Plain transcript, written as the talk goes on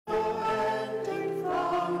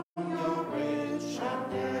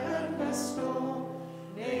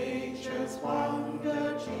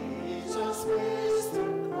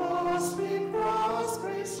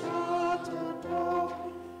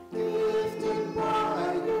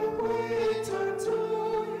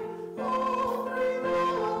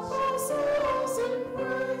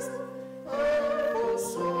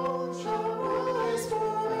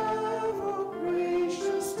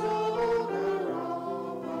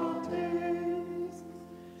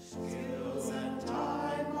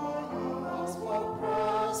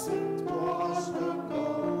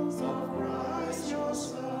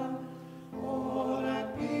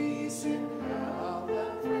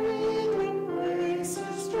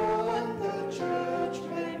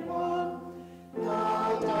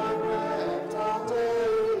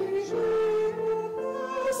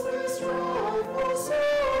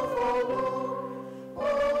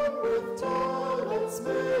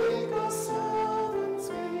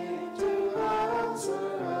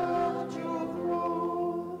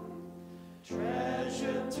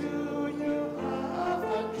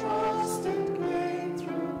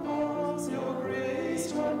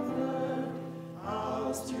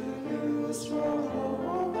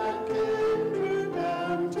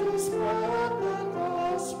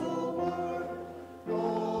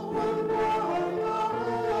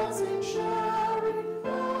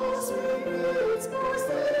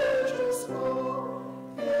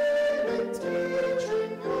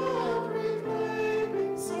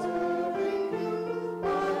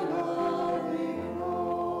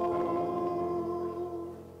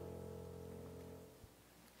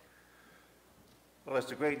Well,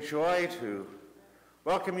 it's a great joy to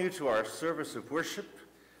welcome you to our service of worship.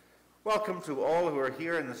 Welcome to all who are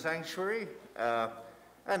here in the sanctuary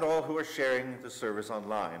and all who are sharing the service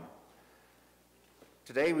online.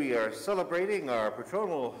 Today we are celebrating our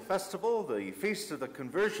Patronal Festival, the Feast of the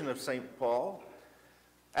Conversion of St. Paul,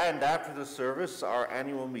 and after the service, our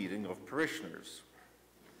Annual Meeting of Parishioners.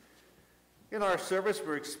 In our service,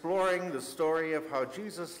 we're exploring the story of how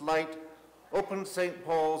Jesus' light opened St.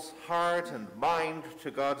 Paul's heart and mind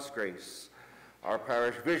to God's grace, our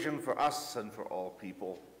parish vision for us and for all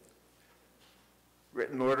people.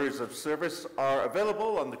 Written orders of service are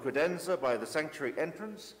available on the credenza by the sanctuary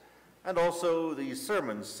entrance and also the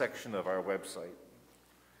sermons section of our website.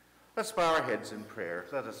 Let's bow our heads in prayer.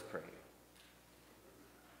 Let us pray.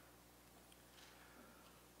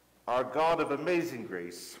 Our God of amazing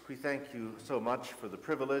grace, we thank you so much for the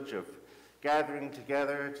privilege of gathering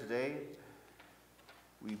together today.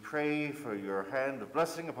 We pray for your hand of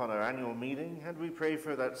blessing upon our annual meeting, and we pray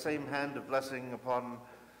for that same hand of blessing upon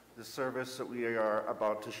the service that we are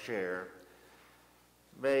about to share.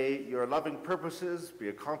 May your loving purposes be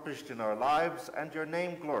accomplished in our lives and your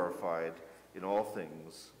name glorified in all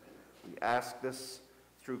things. We ask this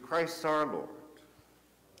through Christ our Lord.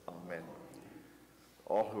 Amen.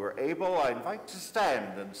 All who are able, I invite to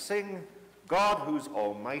stand and sing God whose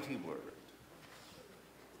almighty word.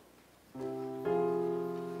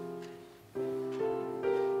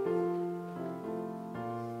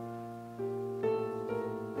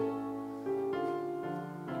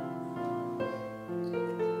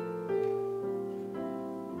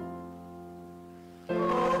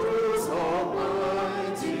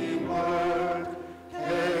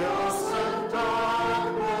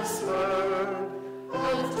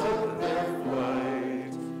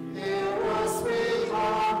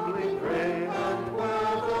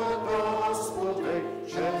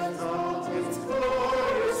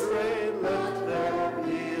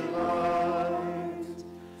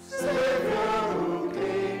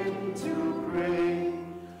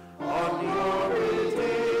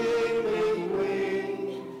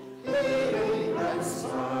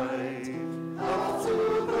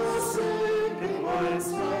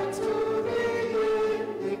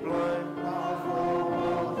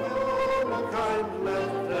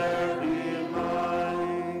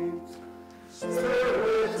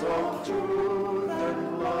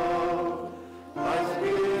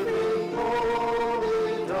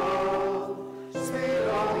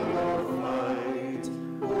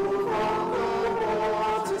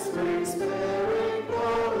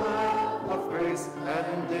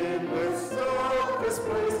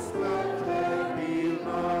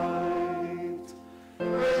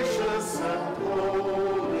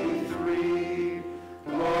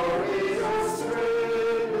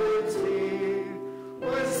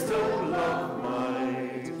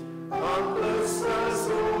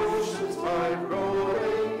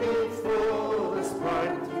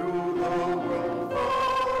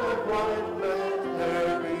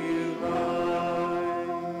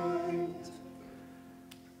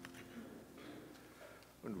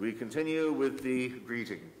 Continue with the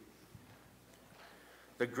greeting.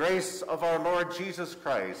 The grace of our Lord Jesus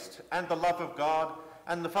Christ and the love of God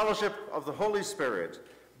and the fellowship of the Holy Spirit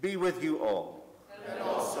be with you all. And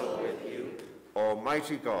also with you.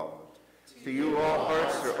 Almighty God, to you all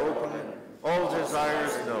hearts are open, all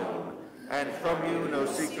desires known, and from you no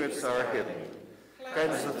secrets are hidden.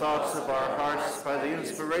 Cleanse the thoughts of our hearts by the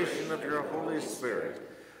inspiration of your Holy Spirit,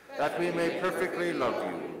 that we may perfectly love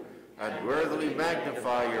you and worthily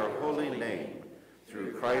magnify your holy name,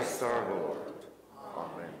 through Christ our Lord.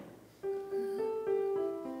 Amen.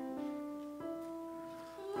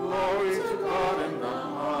 Glory to God in the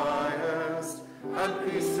highest, and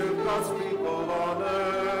peace to God's people on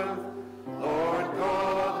earth. Lord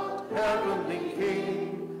God, heavenly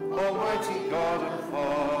King, almighty God and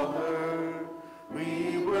Father,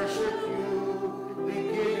 we worship you, we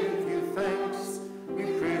give you thanks, we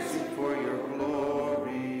praise you for your glory.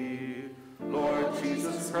 Lord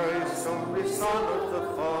Jesus Christ, only Son of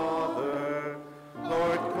the Father,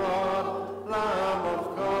 Lord God, Lamb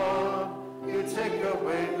of God, you take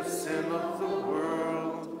away the sin of the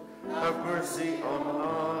world. Have mercy on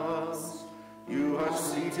us. You are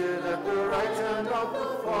seated at the right hand of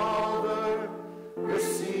the Father.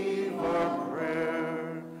 Receive our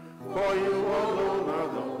prayer. For you alone are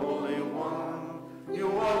the Holy One. You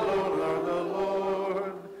alone are the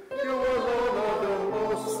Lord. You alone are the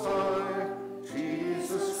Most High.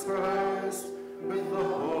 Jesus Christ, with the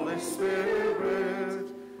Holy Spirit,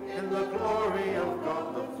 in the glory of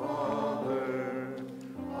God the Father.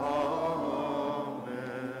 Amen.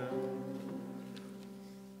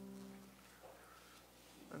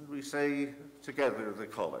 we say together the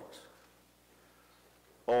collect.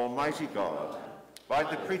 Almighty God, by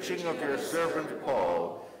the preaching of your servant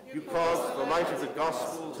Paul, you caused the light of the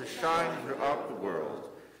gospel to shine throughout the world.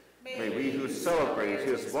 May we who celebrate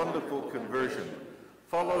his wonderful conversion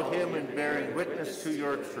follow him in bearing witness to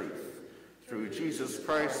your truth, through Jesus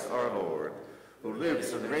Christ our Lord, who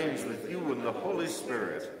lives and reigns with you in the Holy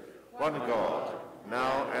Spirit, one God,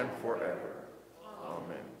 now and forever.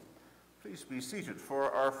 Amen. Please be seated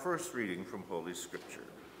for our first reading from Holy Scripture.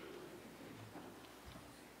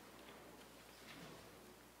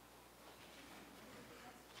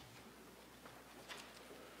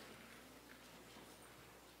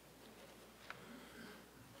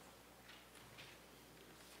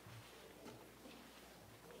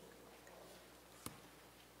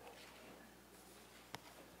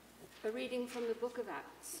 A reading from the book of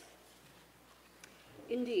Acts.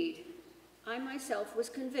 Indeed, I myself was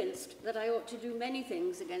convinced that I ought to do many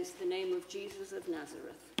things against the name of Jesus of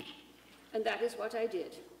Nazareth. And that is what I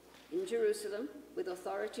did. In Jerusalem, with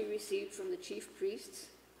authority received from the chief priests,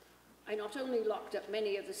 I not only locked up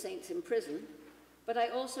many of the saints in prison, but I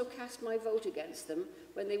also cast my vote against them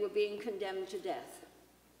when they were being condemned to death.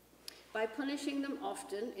 By punishing them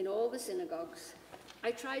often in all the synagogues, I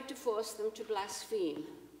tried to force them to blaspheme.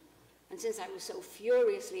 And since I was so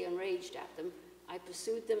furiously enraged at them, I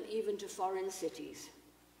pursued them even to foreign cities.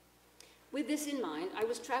 With this in mind, I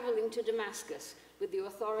was traveling to Damascus with the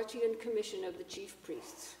authority and commission of the chief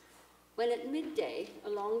priests, when at midday,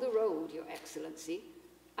 along the road, Your Excellency,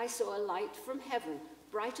 I saw a light from heaven,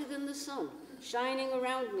 brighter than the sun, shining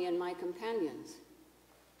around me and my companions.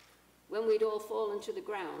 When we'd all fallen to the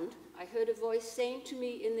ground, I heard a voice saying to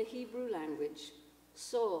me in the Hebrew language,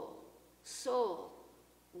 "Saul, Saul,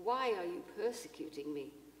 why are you persecuting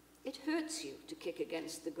me? It hurts you to kick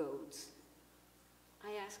against the goads."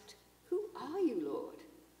 I asked, "Who are you, Lord?"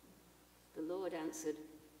 The Lord answered,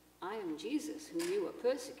 "I am Jesus, whom you are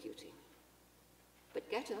persecuting.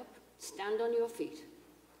 But get up, stand on your feet,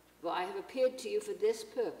 for I have appeared to you for this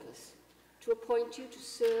purpose, to appoint you to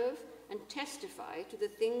serve and testify to the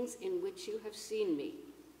things in which you have seen me,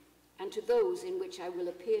 and to those in which I will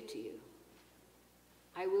appear to you.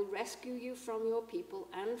 I will rescue you from your people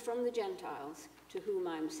and from the Gentiles to whom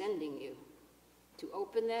I am sending you, to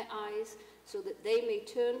open their eyes so that they may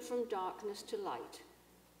turn from darkness to light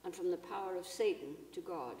and from the power of Satan to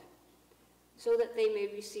God, so that they may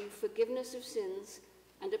receive forgiveness of sins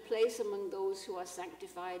and a place among those who are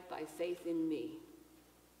sanctified by faith in me."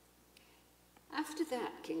 After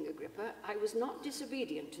that, King Agrippa, I was not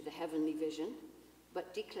disobedient to the heavenly vision,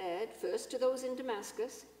 but declared first to those in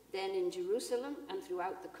Damascus, then in Jerusalem and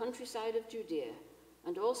throughout the countryside of Judea,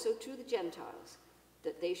 and also to the Gentiles,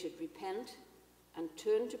 that they should repent and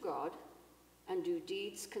turn to God and do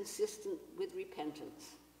deeds consistent with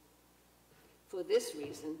repentance. For this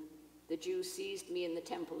reason, the Jews seized me in the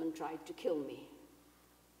temple and tried to kill me.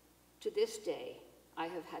 To this day, I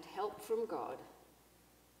have had help from God,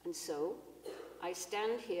 and so I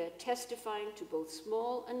stand here testifying to both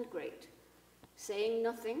small and great, saying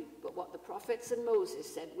nothing but what the prophets and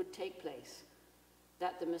Moses said would take place,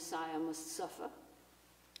 that the Messiah must suffer,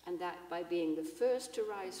 and that by being the first to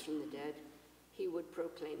rise from the dead, he would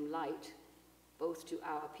proclaim light both to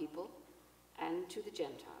our people and to the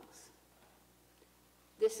Gentiles.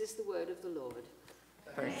 This is the word of the Lord.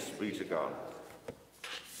 Thanks be to God.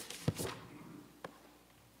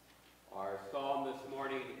 Our psalm this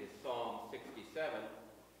morning is Psalm 67.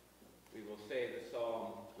 We will say the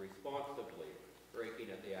psalm responsively,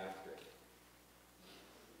 breaking at the asterisk.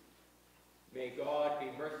 May God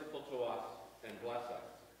be merciful to us and bless us.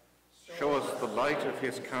 Show us the light of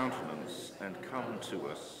his countenance and come to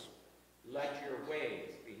us. Let your ways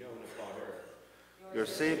be known upon earth. Your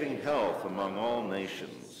saving health among all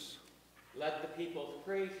nations. Let the peoples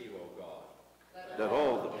praise you, O God. Let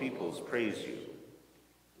all the peoples praise you.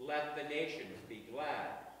 Let the nations be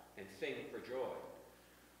glad and sing for joy.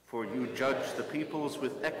 For you judge the peoples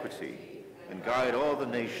with equity and guide all the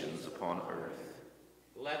nations upon earth.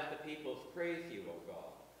 Let the peoples praise you, O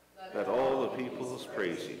God. Let all the peoples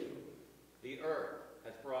praise you. The earth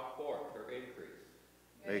has brought forth her increase.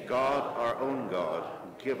 May God, our own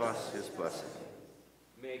God, give us his blessing.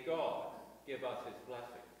 May God give us his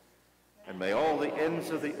blessing. And may all the ends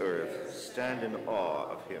of the earth stand in awe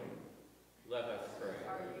of him. Let us pray.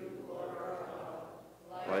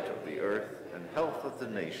 Light of the earth and health of the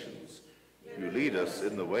nations, you lead us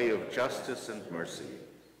in the way of justice and mercy.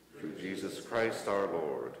 Through Jesus Christ our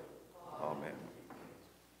Lord. Amen.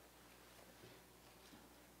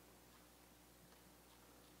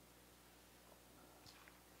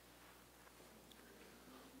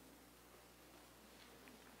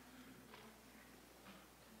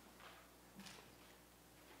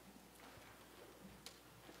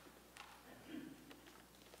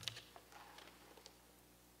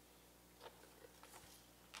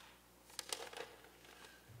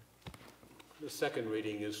 The second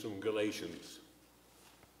reading is from Galatians.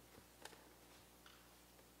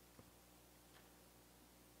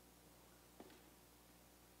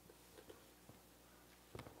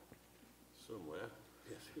 Somewhere.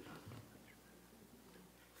 Yes.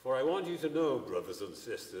 For I want you to know, brothers and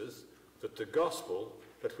sisters, that the gospel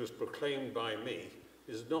that was proclaimed by me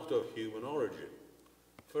is not of human origin.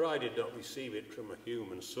 For I did not receive it from a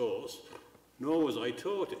human source, nor was I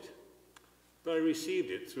taught it, but I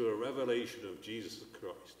received it through a revelation of Jesus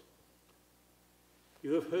Christ.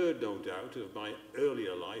 You have heard, no doubt, of my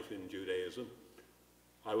earlier life in Judaism.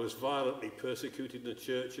 I was violently persecuting the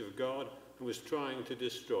Church of God and was trying to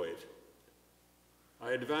destroy it.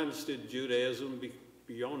 I advanced in Judaism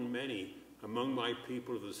beyond many among my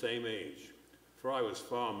people of the same age, for I was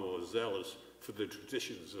far more zealous for the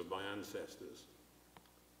traditions of my ancestors.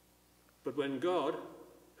 But when God,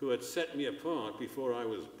 who had set me apart before I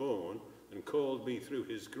was born and called me through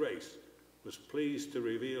his grace, was pleased to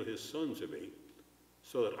reveal his Son to me,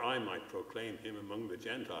 so that I might proclaim him among the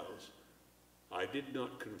Gentiles, I did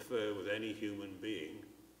not confer with any human being,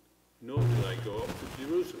 nor did I go up to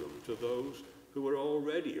Jerusalem to those who were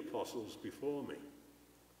already apostles before me.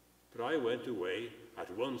 But I went away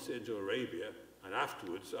at once into Arabia, and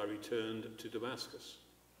afterwards I returned to Damascus.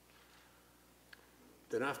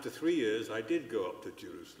 Then after 3 years I did go up to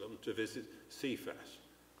Jerusalem to visit Cephas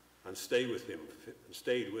and stayed with him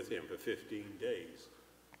for 15 days.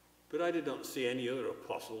 But I did not see any other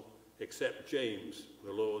apostle except James,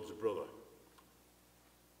 the Lord's brother.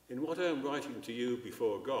 In what I am writing to you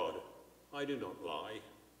before God, I do not lie.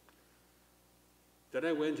 Then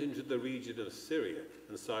I went into the region of Syria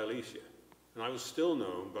and Cilicia, and I was still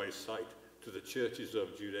known by sight to the churches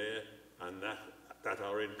of Judea and that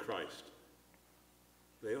are in Christ.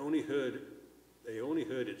 They only heard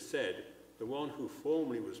it said, the one who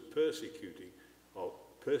formerly was persecuting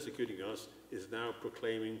us is now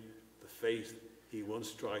proclaiming the faith he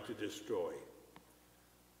once tried to destroy.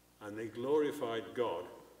 And they glorified God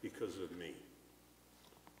because of me.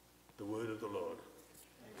 The word of the Lord.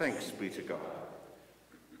 Thanks be to God.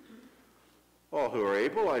 All who are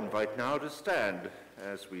able, I invite now to stand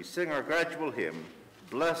as we sing our gradual hymn,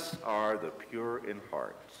 Blessed Are the Pure in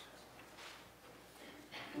Heart.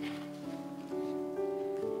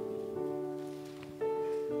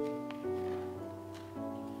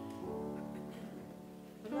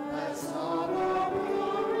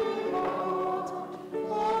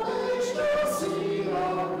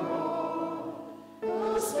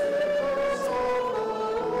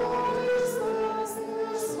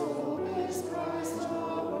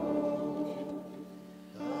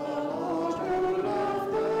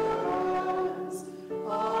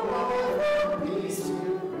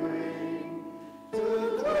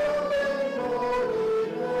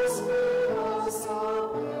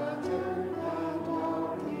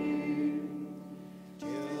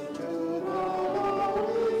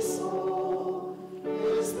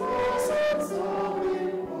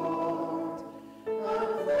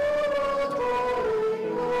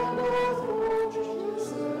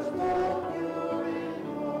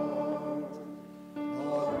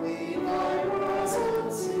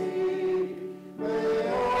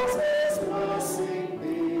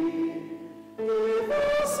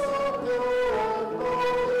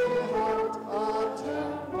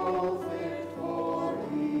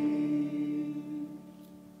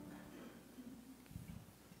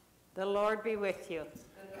 The Lord be with you.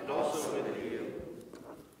 And also with you.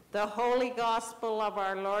 The Holy Gospel of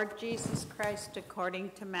our Lord Jesus Christ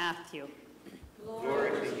according to Matthew.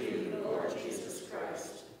 Glory to you, Lord Jesus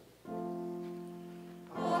Christ.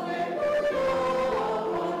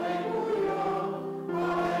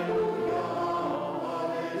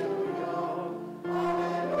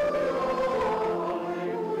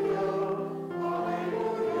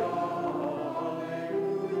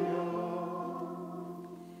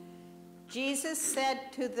 Jesus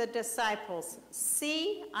said to the disciples,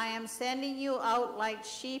 "See, I am sending you out like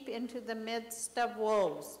sheep into the midst of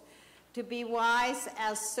wolves. To be wise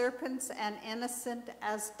as serpents and innocent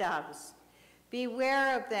as doves.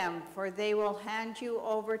 Beware of them, for they will hand you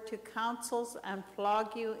over to councils and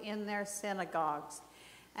flog you in their synagogues.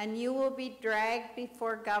 And you will be dragged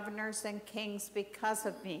before governors and kings because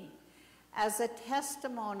of me, as a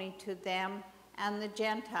testimony to them and the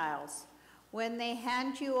Gentiles. When they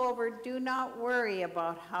hand you over, do not worry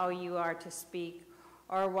about how you are to speak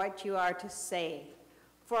or what you are to say.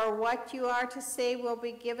 For what you are to say will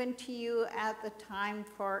be given to you at the time,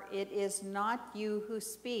 for it is not you who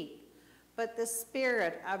speak, but the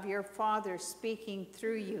Spirit of your Father speaking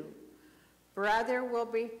through you. Brother will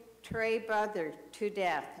betray brother to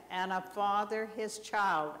death, and a father his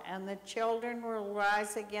child, and the children will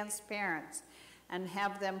rise against parents and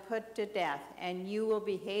have them put to death, and you will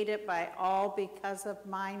be hated by all because of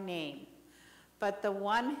my name. But the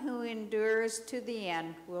one who endures to the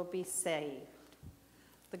end will be saved.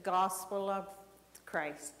 The Gospel of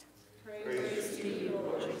Christ. Praise to you,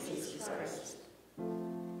 Lord Jesus Christ.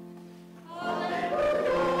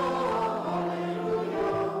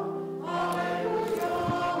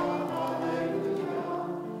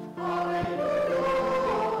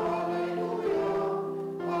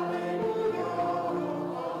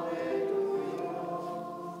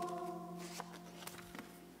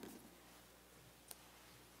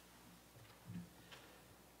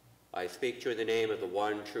 I speak to you in the name of the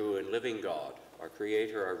one true and living God, our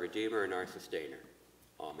Creator, our Redeemer, and our Sustainer.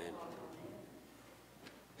 Amen.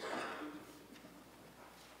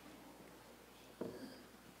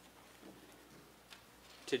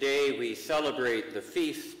 Today we celebrate the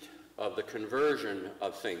feast of the conversion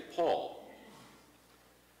of St. Paul.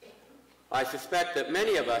 I suspect that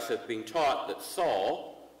many of us have been taught that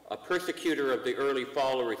Saul, a persecutor of the early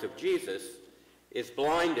followers of Jesus, is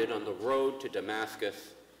blinded on the road to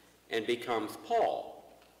Damascus and becomes Paul,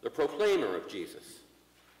 the proclaimer of Jesus.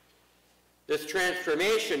 This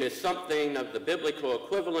transformation is something of the biblical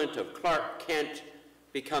equivalent of Clark Kent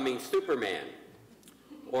becoming Superman,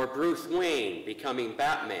 or Bruce Wayne becoming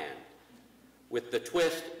Batman, with the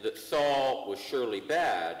twist that Saul was surely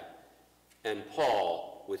bad and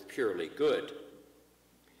Paul was purely good.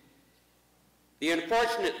 The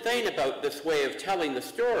unfortunate thing about this way of telling the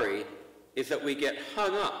story is that we get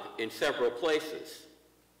hung up in several places.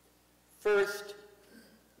 First,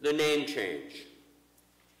 the name change.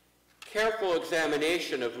 Careful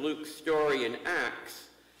examination of Luke's story in Acts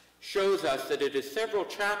shows us that it is several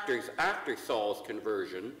chapters after Saul's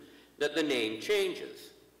conversion that the name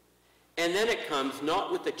changes. And then it comes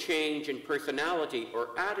not with a change in personality or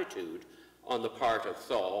attitude on the part of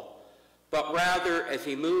Saul, but rather as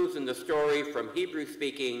he moves in the story from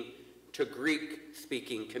Hebrew-speaking to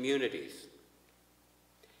Greek-speaking communities.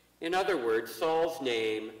 In other words, Saul's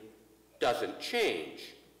name doesn't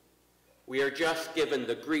change. We are just given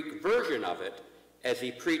the Greek version of it as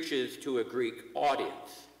he preaches to a Greek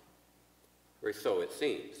audience, or so it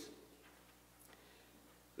seems.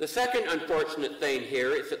 The second unfortunate thing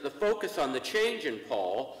here is that the focus on the change in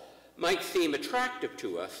Paul might seem attractive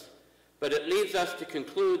to us, but it leads us to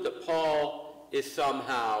conclude that Paul is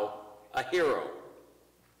somehow a hero.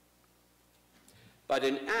 But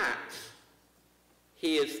in Acts,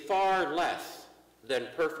 he is far less than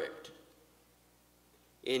perfect.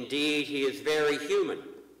 Indeed, he is very human.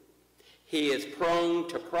 He is prone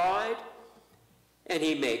to pride, and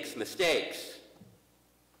he makes mistakes.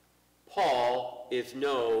 Paul is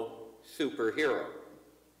no superhero.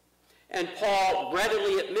 And Paul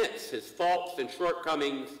readily admits his faults and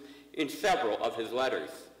shortcomings in several of his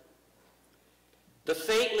letters. The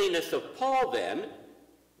saintliness of Paul, then,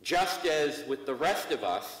 just as with the rest of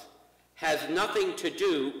us, has nothing to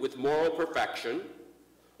do with moral perfection,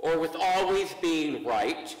 or with always being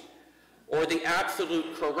right, or the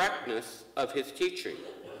absolute correctness of his teaching.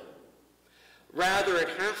 Rather, it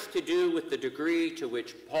has to do with the degree to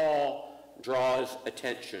which Paul draws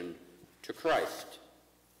attention to Christ.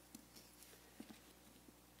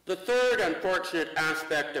 The third unfortunate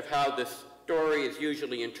aspect of how this story is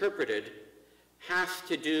usually interpreted has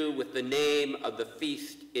to do with the name of the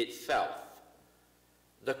feast itself,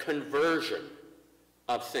 the conversion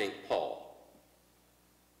of St. Paul.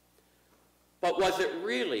 But was it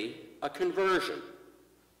really a conversion?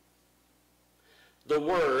 The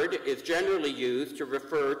word is generally used to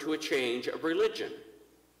refer to a change of religion.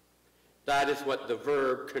 That is what the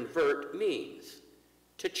verb convert means,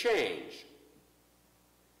 to change.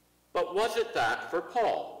 But was it that for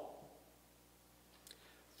Paul?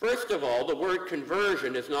 First of all, the word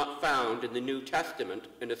conversion is not found in the New Testament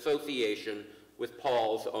in association with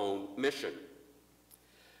Paul's own mission.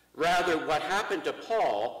 Rather, what happened to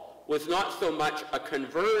Paul was not so much a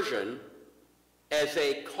conversion as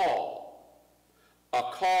a call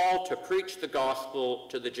to preach the gospel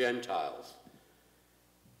to the Gentiles.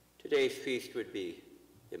 Today's feast would be,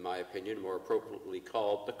 in my opinion, more appropriately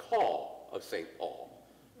called the call of St. Paul,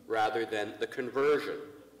 rather than the conversion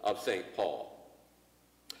of St. Paul.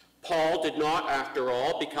 Paul did not, after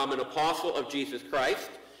all, become an apostle of Jesus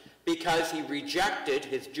Christ because he rejected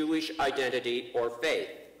his Jewish identity or faith.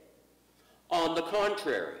 On the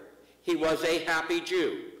contrary, he was a happy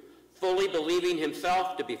Jew, fully believing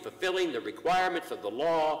himself to be fulfilling the requirements of the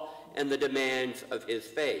law and the demands of his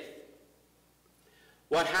faith.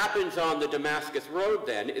 What happens on the Damascus road,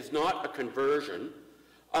 then, is not a conversion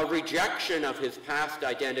a rejection of his past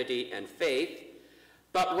identity and faith,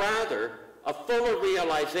 but rather a fuller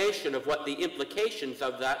realization of what the implications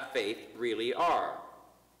of that faith really are.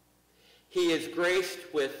 He is graced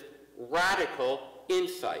with radical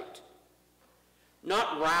insight.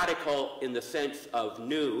 Not radical in the sense of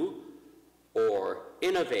new or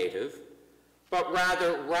innovative, but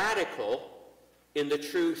rather radical in the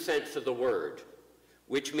true sense of the word,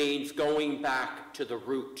 which means going back to the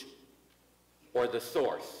root or the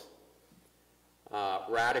source.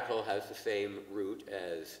 Radical has the same root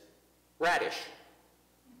as radish,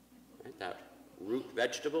 right? That root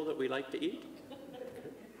vegetable that we like to eat.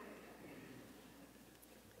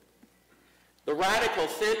 The radical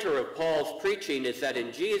center of Paul's preaching is that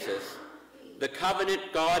in Jesus, the covenant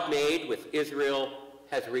God made with Israel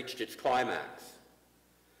has reached its climax.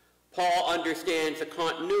 Paul understands a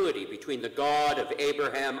continuity between the God of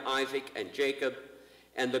Abraham, Isaac, and Jacob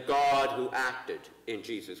and the God who acted in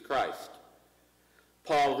Jesus Christ.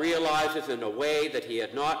 Paul realizes in a way that he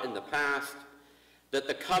had not in the past that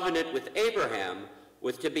the covenant with Abraham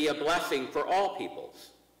was to be a blessing for all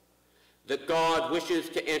peoples, that God wishes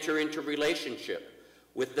to enter into relationship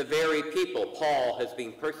with the very people Paul has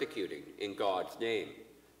been persecuting in God's name.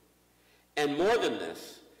 And more than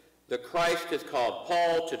this, that Christ has called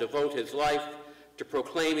Paul to devote his life to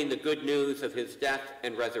proclaiming the good news of his death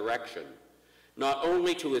and resurrection, not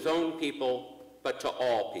only to his own people, but to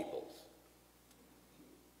all peoples.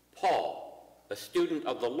 Paul, a student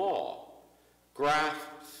of the law,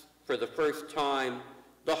 grasps for the first time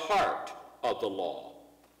the heart of the law,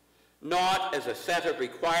 not as a set of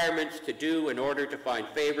requirements to do in order to find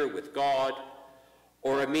favor with God,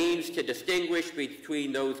 or a means to distinguish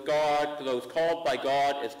between those called by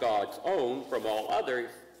God as God's own from all others,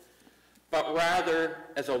 but rather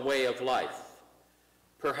as a way of life,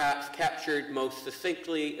 perhaps captured most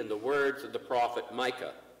succinctly in the words of the prophet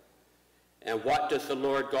Micah. And what does the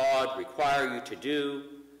Lord God require you to do,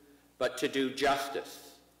 but to do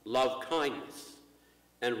justice, love kindness,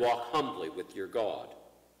 and walk humbly with your God?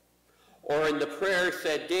 Or in the prayer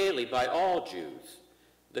said daily by all Jews,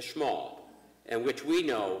 the Shema, and which we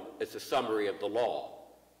know as the summary of the law.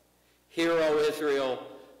 Hear, O Israel,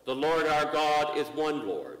 the Lord our God is one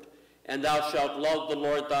Lord, and thou shalt love the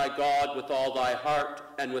Lord thy God with all thy heart,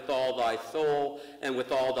 and with all thy soul, and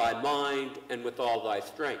with all thy mind, and with all thy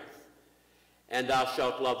strength. And thou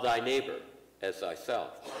shalt love thy neighbor as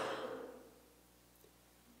thyself.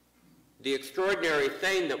 The extraordinary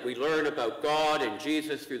thing that we learn about God and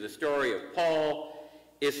Jesus through the story of Paul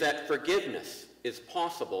is that forgiveness is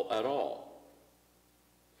possible at all.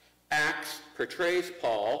 Acts portrays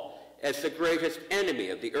Paul as the greatest enemy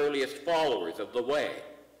of the earliest followers of the way.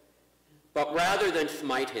 But rather than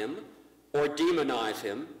smite him or demonize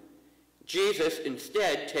him, Jesus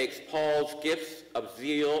instead takes Paul's gifts of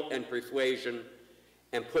zeal and persuasion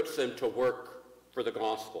and puts them to work for the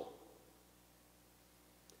gospel.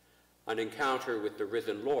 An encounter with the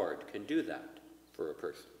risen Lord can do that for a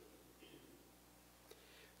person.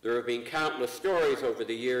 There have been countless stories over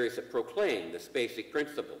the years that proclaim this basic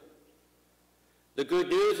principle. The good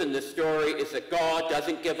news in this story is that God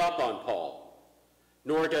doesn't give up on Paul,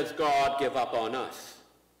 nor does God give up on us.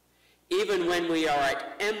 Even when we are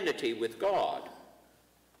at enmity with God,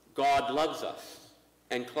 God loves us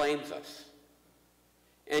and claims us.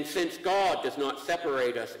 And since God does not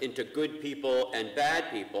separate us into good people and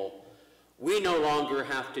bad people, we no longer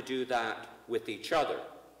have to do that with each other.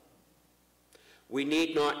 We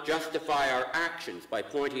need not justify our actions by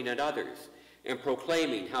pointing at others and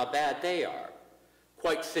proclaiming how bad they are,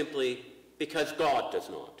 quite simply because God does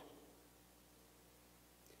not.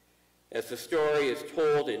 As the story is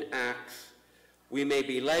told in Acts, we may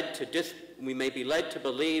be led to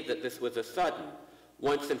believe that this was a sudden,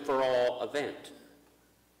 once and for all event.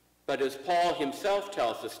 But as Paul himself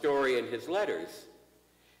tells the story in his letters,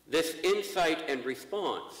 this insight and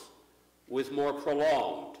response was more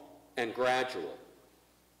prolonged and gradual.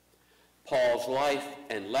 Paul's life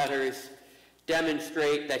and letters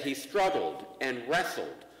demonstrate that he struggled and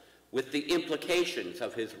wrestled with the implications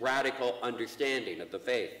of his radical understanding of the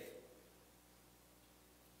faith.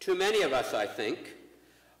 Too many of us, I think,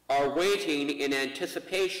 are waiting in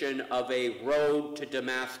anticipation of a road to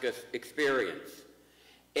Damascus experience,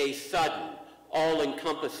 a sudden,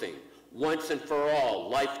 all-encompassing, once and for all,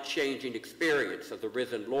 life-changing experience of the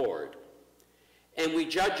risen Lord. And we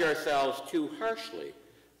judge ourselves too harshly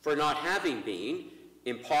for not having been,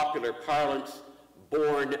 in popular parlance,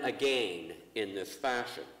 born again in this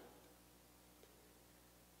fashion.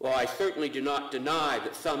 While I certainly do not deny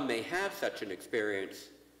that some may have such an experience,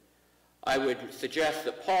 I would suggest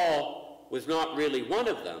that Paul was not really one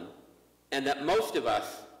of them, and that most of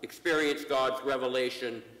us experience God's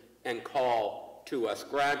revelation and call to us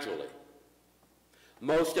gradually.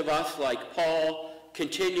 Most of us, like Paul,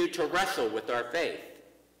 continue to wrestle with our faith,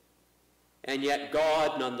 and yet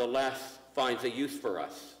God nonetheless finds a use for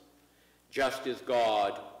us, just as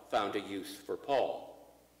God found a use for Paul.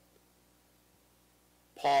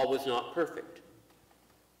 Paul was not perfect.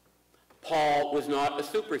 Paul was not a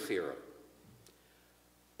superhero.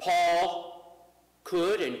 Paul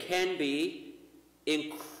could and can be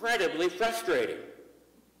incredibly frustrating.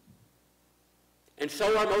 And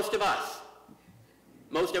so are most of us.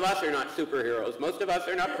 Most of us are not superheroes. Most of us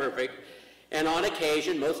are not perfect. And on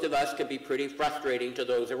occasion, most of us can be pretty frustrating to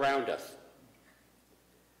those around us.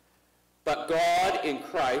 But God in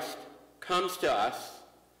Christ comes to us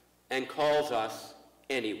and calls us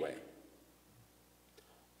anyway,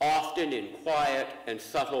 often in quiet and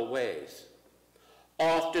subtle ways,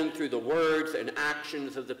 often through the words and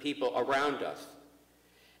actions of the people around us,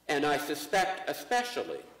 and I suspect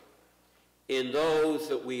especially in those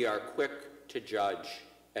that we are quick to judge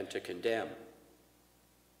and to condemn.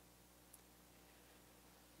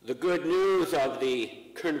 The good news of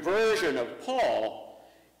the conversion of Paul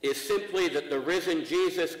is simply that the risen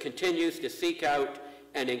Jesus continues to seek out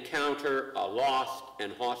and encounter a lost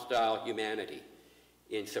and hostile humanity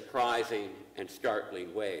in surprising and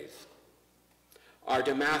startling ways. Our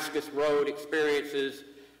Damascus Road experiences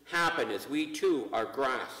happen as we too are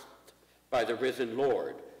grasped by the risen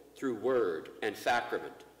Lord through word and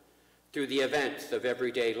sacrament, through the events of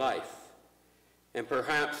everyday life, and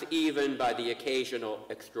perhaps even by the occasional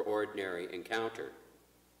extraordinary encounter.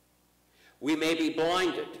 We may be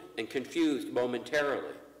blinded and confused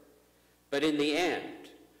momentarily, but in the end,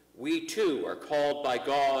 we too are called by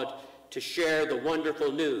God to share the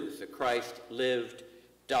wonderful news that Christ lived,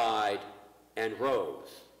 died, and rose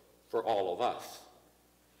for all of us,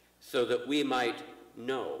 so that we might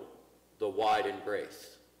know the wide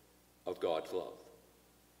embrace of God's love.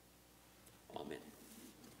 Amen.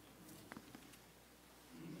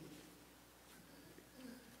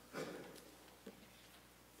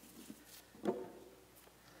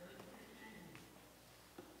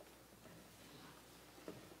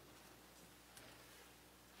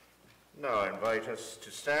 Now I invite us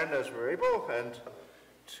to stand as we're able and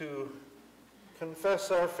to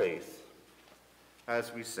confess our faith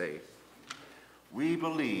as we say, "We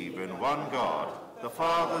believe in one God, the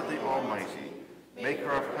Father, the Almighty,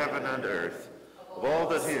 maker of heaven and earth, of all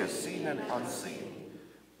that is seen and unseen.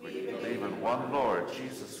 We believe in one Lord,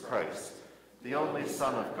 Jesus Christ, the only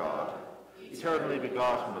Son of God, eternally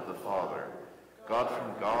begotten of the Father, God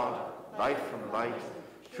from God, light from light,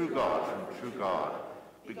 true God from true God,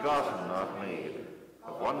 begotten, not made,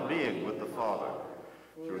 of one being with the Father.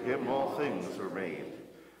 Through him all things were made.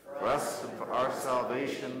 For us and for our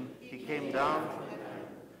salvation he came down from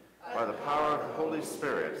heaven. By the power of the Holy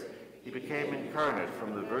Spirit he became incarnate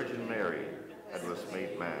from the Virgin Mary and was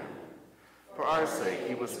made man. For our sake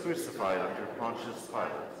he was crucified under Pontius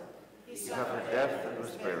Pilate. He suffered death and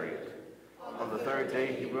was buried. On the third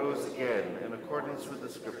day he rose again in accordance with the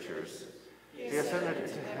Scriptures. He ascended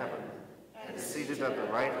into heaven and is seated at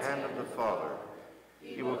the right hand of the Father.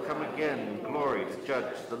 He will come again in glory to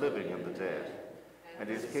judge the living and the dead, and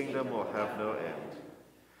his kingdom will have no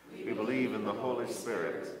end. We believe in the Holy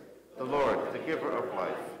Spirit, the Lord, the giver of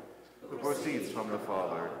life, who proceeds from the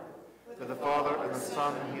Father. To the Father and the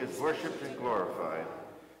Son he is worshipped and glorified.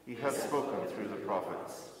 He has spoken through the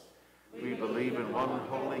prophets. We believe in one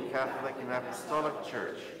holy Catholic and Apostolic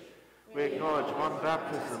Church. We acknowledge one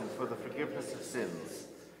baptism for the forgiveness of sins.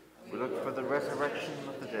 We look for the resurrection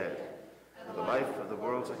of the dead and the life of the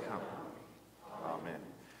world to come. Amen.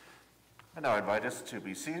 And now I invite us to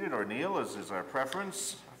be seated or kneel, as is our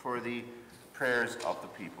preference, for the prayers of the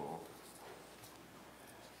people.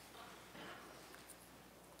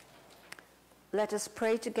 Let us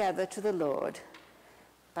pray together to the Lord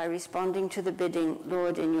by responding to the bidding,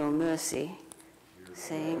 "Lord, in your mercy,"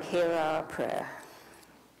 saying, "Hear our prayer."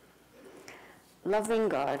 Loving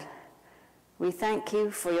God, we thank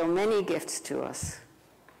you for your many gifts to us,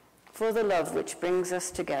 for the love which brings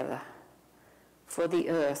us together, for the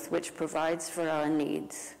earth which provides for our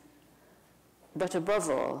needs, but above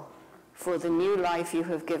all, for the new life you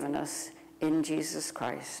have given us in Jesus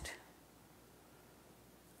Christ.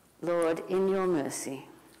 Lord, in your mercy,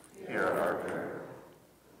 Hear our prayer.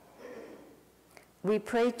 we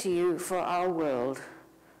pray to you for our world,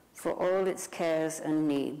 for all its cares and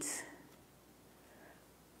needs,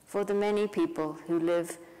 for the many people who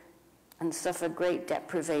live and suffer great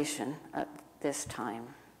deprivation at this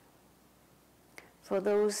time, for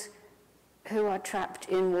those who are trapped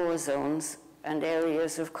in war zones and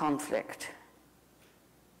areas of conflict,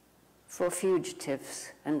 for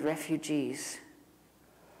fugitives and refugees.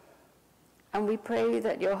 And we pray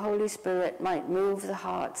that your Holy Spirit might move the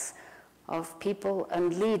hearts of people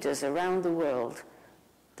and leaders around the world,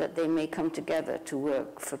 that they may come together to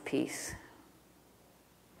work for peace.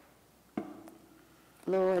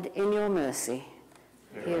 Lord, in your mercy,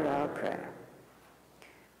 hear our prayer.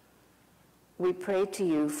 We pray to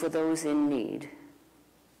you for those in need,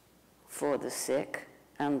 for the sick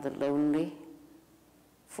and the lonely,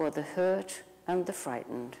 for the hurt and the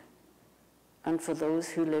frightened, and for those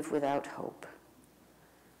who live without hope,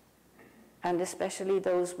 and especially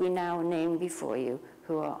those we now name before you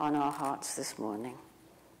who are on our hearts this morning.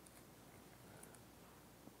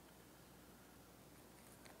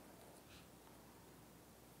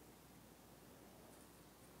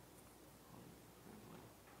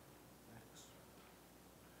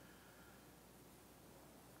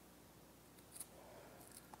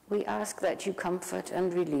 We ask that you comfort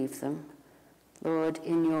and relieve them, Lord,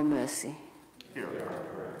 in your mercy. Hear our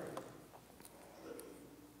prayer.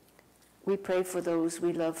 We pray for those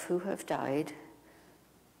we love who have died,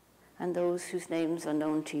 and those whose names are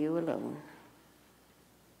known to you alone.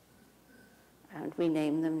 And we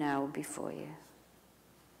name them now before you.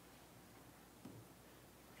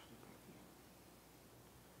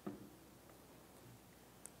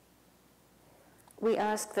 We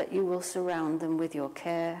ask that you will surround them with your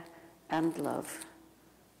care and love.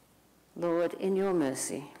 Lord, in your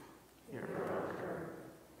mercy. Hear our prayer.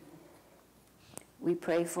 We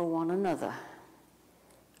pray for one another,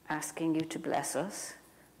 asking you to bless us,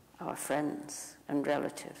 our friends and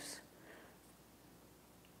relatives.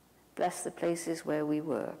 Bless the places where we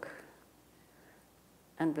work,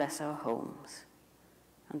 and bless our homes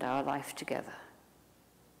and our life together.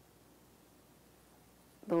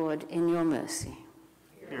 Lord, in your mercy.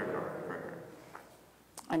 Hear our prayer.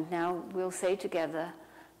 And now we'll say together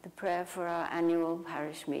the prayer for our annual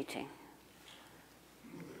parish meeting.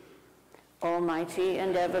 Almighty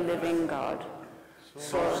and ever-living God,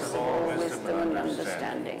 source of all wisdom and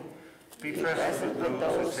understanding, be present with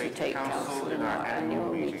those who take counsel in our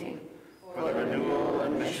annual meeting for the renewal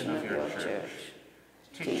and mission of your church.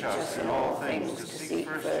 Teach us in all things to seek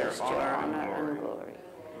first your honor and glory.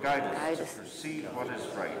 Guide us to perceive what is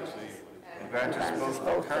right, and grant us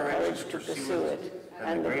both the courage to pursue it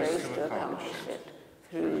and the grace to accomplish it,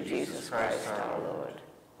 through Jesus Christ our Lord.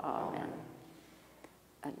 Amen.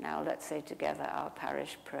 And now let's say together our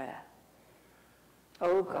parish prayer.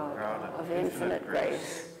 O God of infinite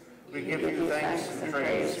grace, we give you thanks and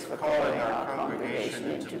praise for calling our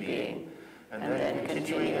congregation into being, and then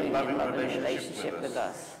continuing in loving relationship with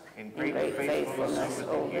us, in great faithfulness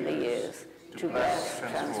over the years, to bless,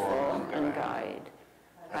 transform, and guide.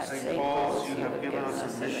 At St. Paul's, you have given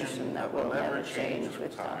us a mission that will never change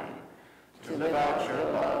with time, to live out your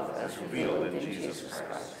love as revealed in Jesus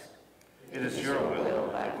Christ. It is your will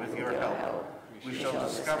that with your help, we shall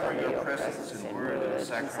discover your presence in word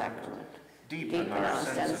and sacrament, deepen our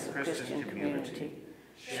sense of Christian community,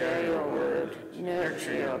 share your word,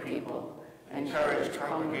 nurture your people, encourage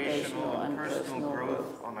congregational and personal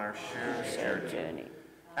growth on our shared journey,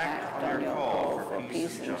 act on your call for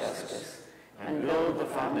peace and justice, and build the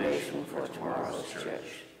foundation for tomorrow's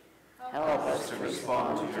church. Help us to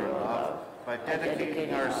respond to your love by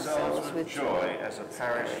dedicating ourselves with joy as a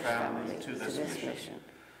parish family to this mission.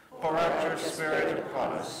 Pour out your Spirit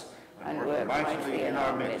upon us and work mightily in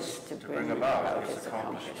our midst to bring about its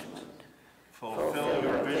accomplishment. Fulfill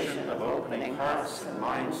your vision of opening hearts and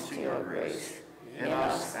minds to your grace, in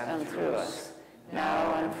us and through us,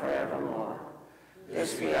 now and forevermore.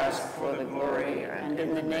 This we ask for the glory and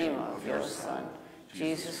in the name of your Son,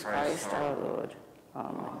 Jesus Christ our Lord.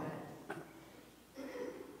 Amen.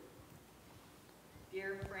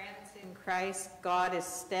 Dear friends in Christ, God is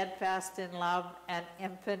steadfast in love and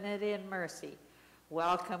infinite in mercy,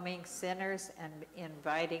 welcoming sinners and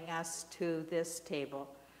inviting us to this table.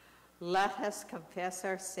 Let us confess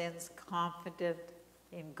our sins, confident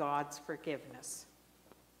in God's forgiveness.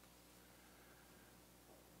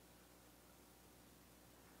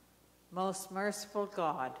 Most merciful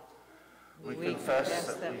God, we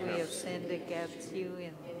confess that we have sinned against you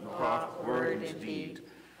in thought, word, and deed,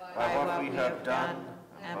 by what we have done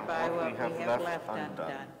and by what we have left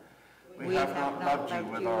undone. We have not loved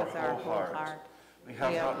you with our whole heart. We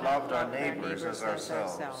have not loved our neighbors as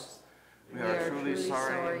ourselves. We are truly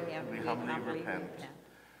sorry and we humbly repent.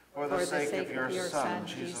 For the sake of your Son,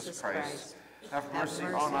 Jesus Christ, have mercy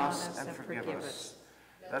on us and forgive us,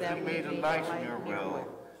 that we may delight in your will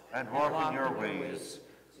and walk in your ways,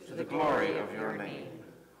 to the glory of your name.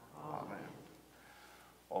 Amen.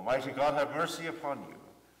 Almighty God, have mercy upon you,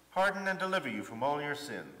 pardon and deliver you from all your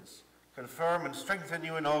sins, confirm and strengthen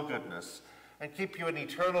you in all goodness, and keep you in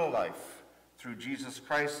eternal life, through Jesus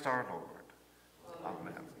Christ our Lord.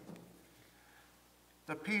 Amen.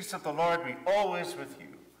 The peace of the Lord be always with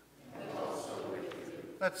you. And also with you.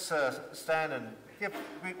 Let's stand and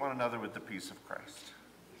greet one another with the peace of Christ.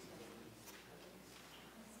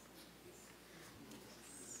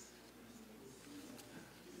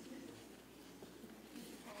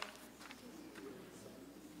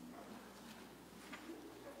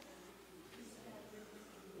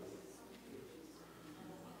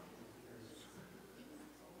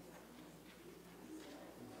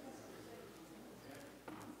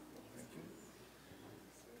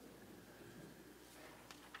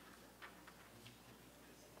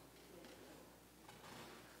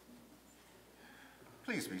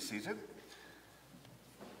 Please be seated.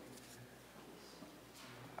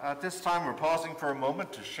 At this time, we're pausing for a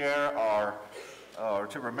moment to share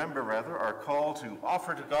to remember our call to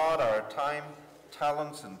offer to God our time,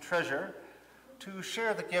 talents, and treasure, to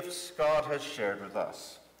share the gifts God has shared with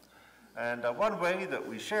us. And one way that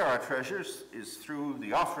we share our treasures is through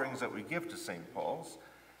the offerings that we give to St. Paul's.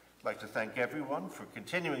 I'd like to thank everyone for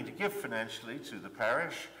continuing to give financially to the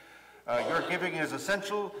parish. Your giving is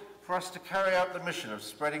essential for us to carry out the mission of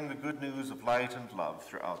spreading the good news of light and love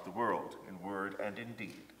throughout the world, in word and in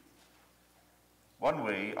deed. One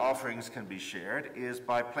way offerings can be shared is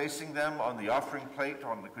by placing them on the offering plate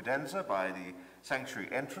on the credenza by the sanctuary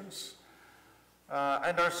entrance.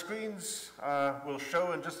 And our screens will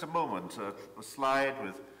show in just a moment a slide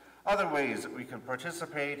with other ways that we can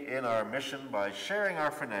participate in our mission by sharing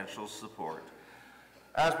our financial support.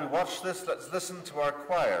 As we watch this, let's listen to our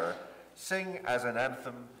choir sing as an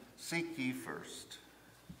anthem, "Seek Ye First."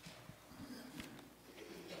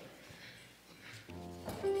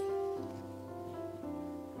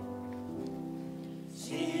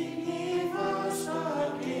 Seek ye first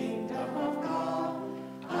the kingdom of God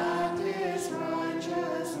and his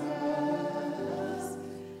righteousness,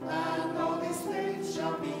 and all these things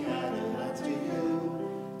shall be added unto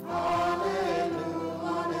you. Hallelujah,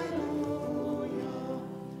 hallelujah,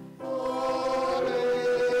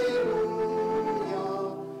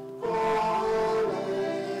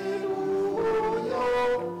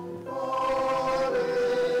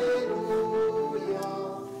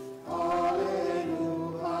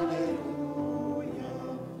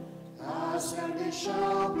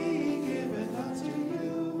 shall be given unto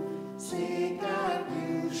you. Seek and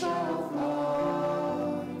you shall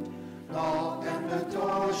find. Knock and the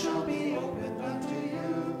door shall be opened unto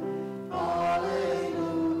you.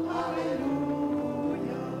 Hallelujah,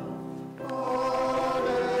 hallelujah, hallelujah,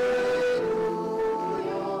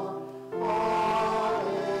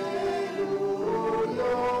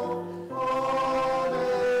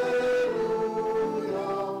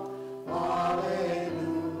 hallelujah,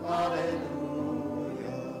 hallelujah,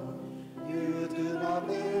 hallelujah. You do not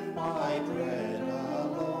live by bread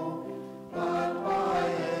alone, but by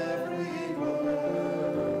every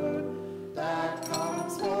word that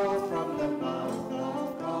comes forth from the mouth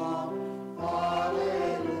of God.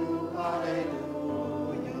 Hallelujah, hallelujah,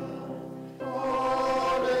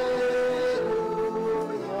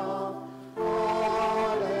 hallelujah,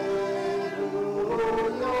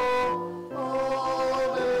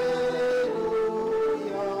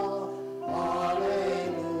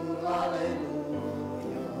 hallelujah,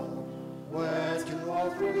 hallelujah. Where two or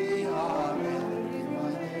three are gathered in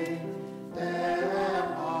my name, there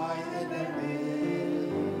am I in their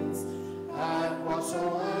midst. And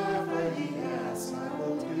whatsoever ye ask, I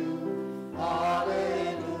will do.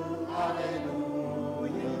 Hallelujah,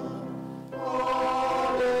 hallelujah,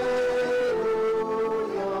 hallelujah,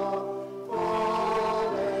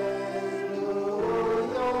 hallelujah,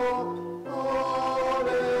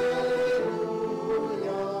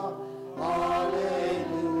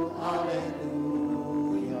 hallelujah, hallelujah.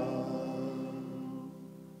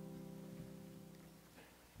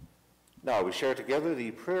 Now we share together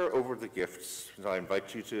the prayer over the gifts. And I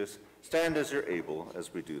invite you to stand as you're able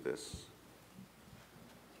as we do this.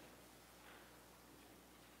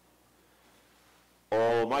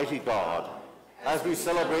 Almighty God, as we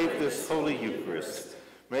celebrate this Holy Eucharist,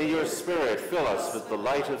 may your Spirit fill us with the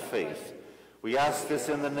light of faith. We ask this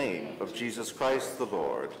in the name of Jesus Christ the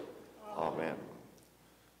Lord. Amen.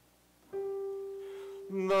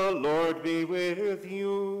 The Lord be with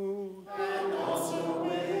you. And also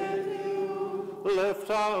with you. Lift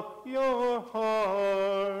up your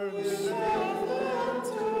hearts. Lift them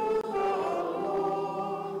to the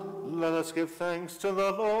Lord. Let us give thanks to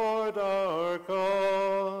the Lord our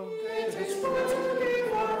God. It is good to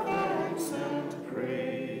give our thanks and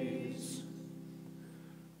praise.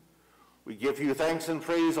 give you thanks and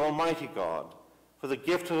praise, Almighty God, for the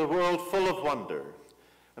gift of a world full of wonder,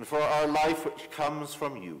 and for our life which comes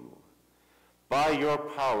from you. By your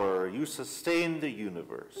power, you sustain the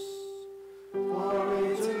universe.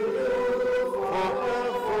 Glory to you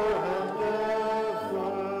forever and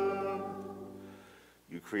ever.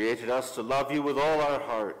 You created us to love you with all our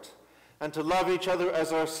heart, and to love each other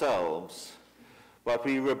as ourselves, but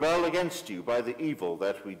we rebel against you by the evil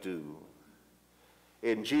that we do.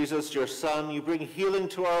 In Jesus, your Son, you bring healing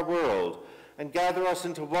to our world and gather us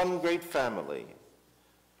into one great family.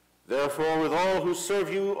 Therefore, with all who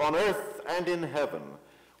serve you on earth and in heaven,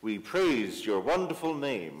 we praise your wonderful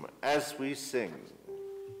name as we sing.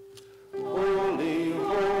 Holy,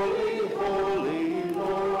 holy, holy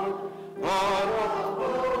Lord, God of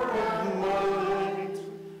power and might,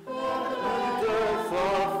 and earth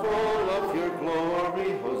are full of your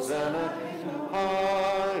glory. Hosanna in the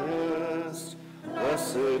highest.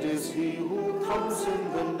 Blessed is he who comes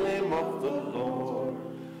in the name of the Lord.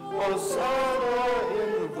 Hosanna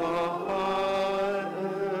in the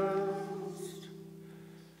highest.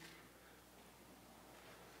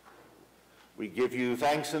 We give you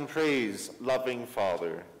thanks and praise, loving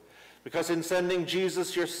Father, because in sending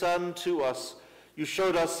Jesus, your Son, to us, you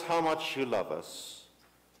showed us how much you love us.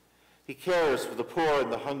 He cares for the poor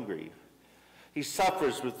and the hungry. He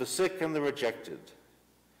suffers with the sick and the rejected.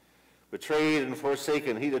 Betrayed and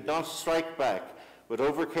forsaken, he did not strike back, but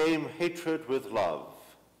overcame hatred with love.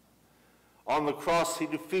 On the cross, he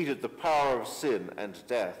defeated the power of sin and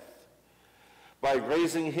death. By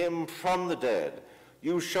raising him from the dead,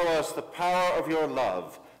 you show us the power of your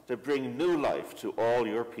love to bring new life to all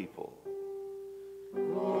your people.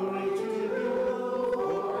 Glory to you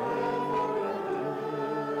forever and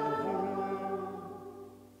ever.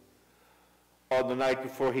 On the night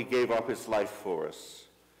before he gave up his life for us,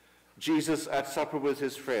 Jesus, at supper with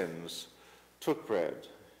his friends, took bread,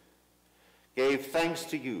 gave thanks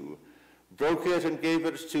to you, broke it and gave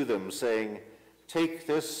it to them, saying, "Take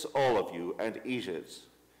this, all of you, and eat it.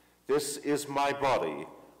 This is my body,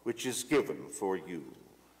 which is given for you."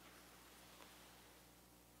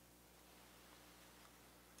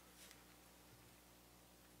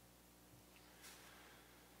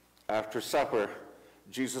 After supper,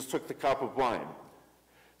 Jesus took the cup of wine,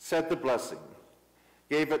 said the blessing,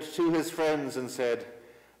 gave it to his friends, and said,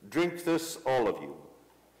 "Drink this, all of you.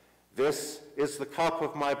 This is the cup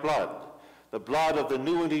of my blood, the blood of the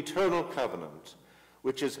new and eternal covenant,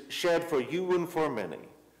 which is shed for you and for many,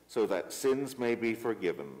 so that sins may be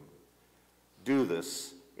forgiven. Do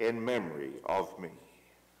this in memory of me."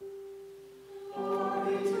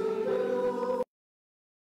 Glory to you.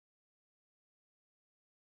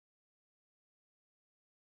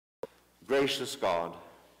 Gracious God,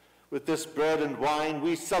 with this bread and wine,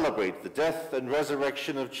 we celebrate the death and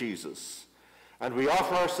resurrection of Jesus, and we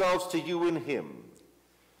offer ourselves to you in him.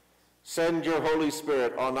 Send your Holy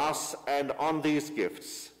Spirit on us and on these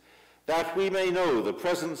gifts, that we may know the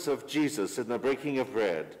presence of Jesus in the breaking of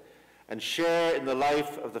bread and share in the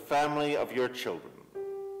life of the family of your children.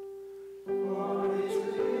 Glory to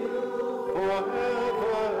you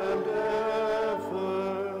forever and ever.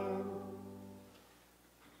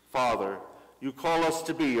 Father, you call us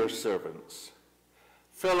to be your servants.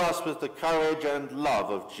 Fill us with the courage and love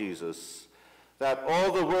of Jesus, that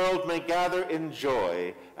all the world may gather in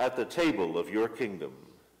joy at the table of your kingdom.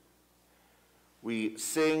 We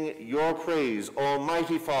sing your praise,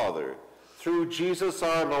 Almighty Father, through Jesus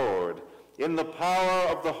our Lord, in the power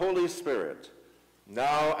of the Holy Spirit,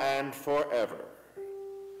 now and forever.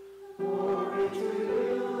 Glory to you.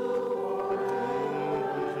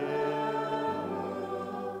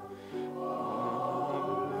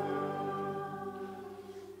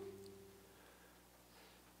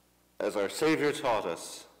 As our Savior taught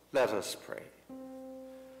us, let us pray.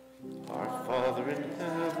 Our Father in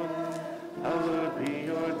heaven, hallowed be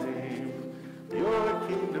your name. Your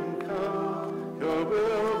kingdom come, your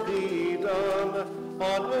will be done,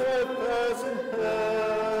 on earth as in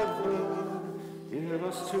heaven. Give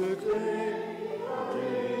us today our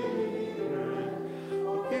daily bread.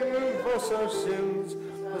 Forgive us our sins,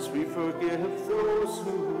 as we forgive those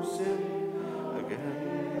who sin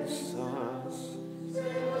against us.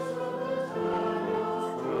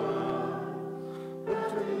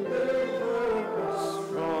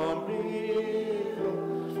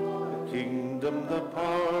 The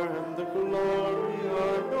power and the glory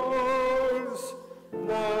are yours,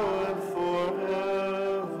 now and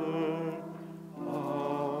forever.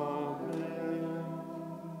 Amen.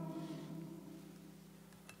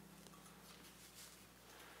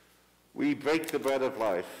 We break the bread of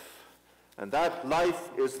life, and that life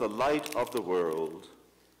is the light of the world.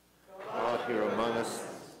 God God here among us,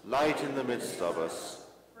 light in the midst of us,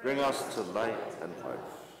 bring us to light and life.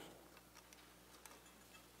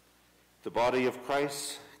 The body of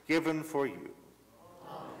Christ given for you.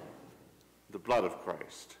 Amen. The blood of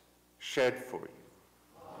Christ shed for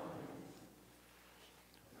you. Amen.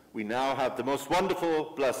 We now have the most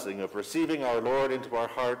wonderful blessing of receiving our Lord into our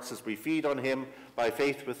hearts as we feed on him by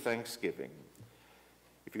faith with thanksgiving.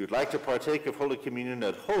 If you'd like to partake of Holy Communion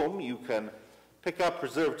at home, you can pick up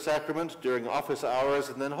reserved sacrament during office hours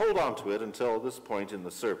and then hold on to it until this point in the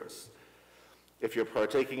service. If you're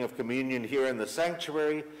partaking of communion here in the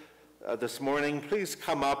sanctuary this morning, please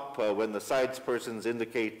come up when the sidespersons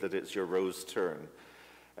indicate that it's your row's turn.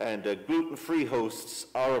 And gluten-free hosts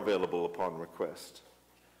are available upon request.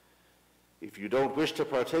 If you don't wish to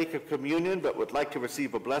partake of communion but would like to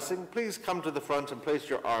receive a blessing, please come to the front and place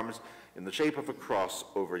your arms in the shape of a cross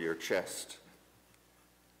over your chest.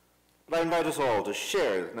 But I invite us all to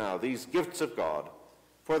share now these gifts of God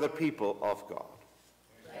for the people of God.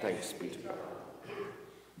 Thanks be to God.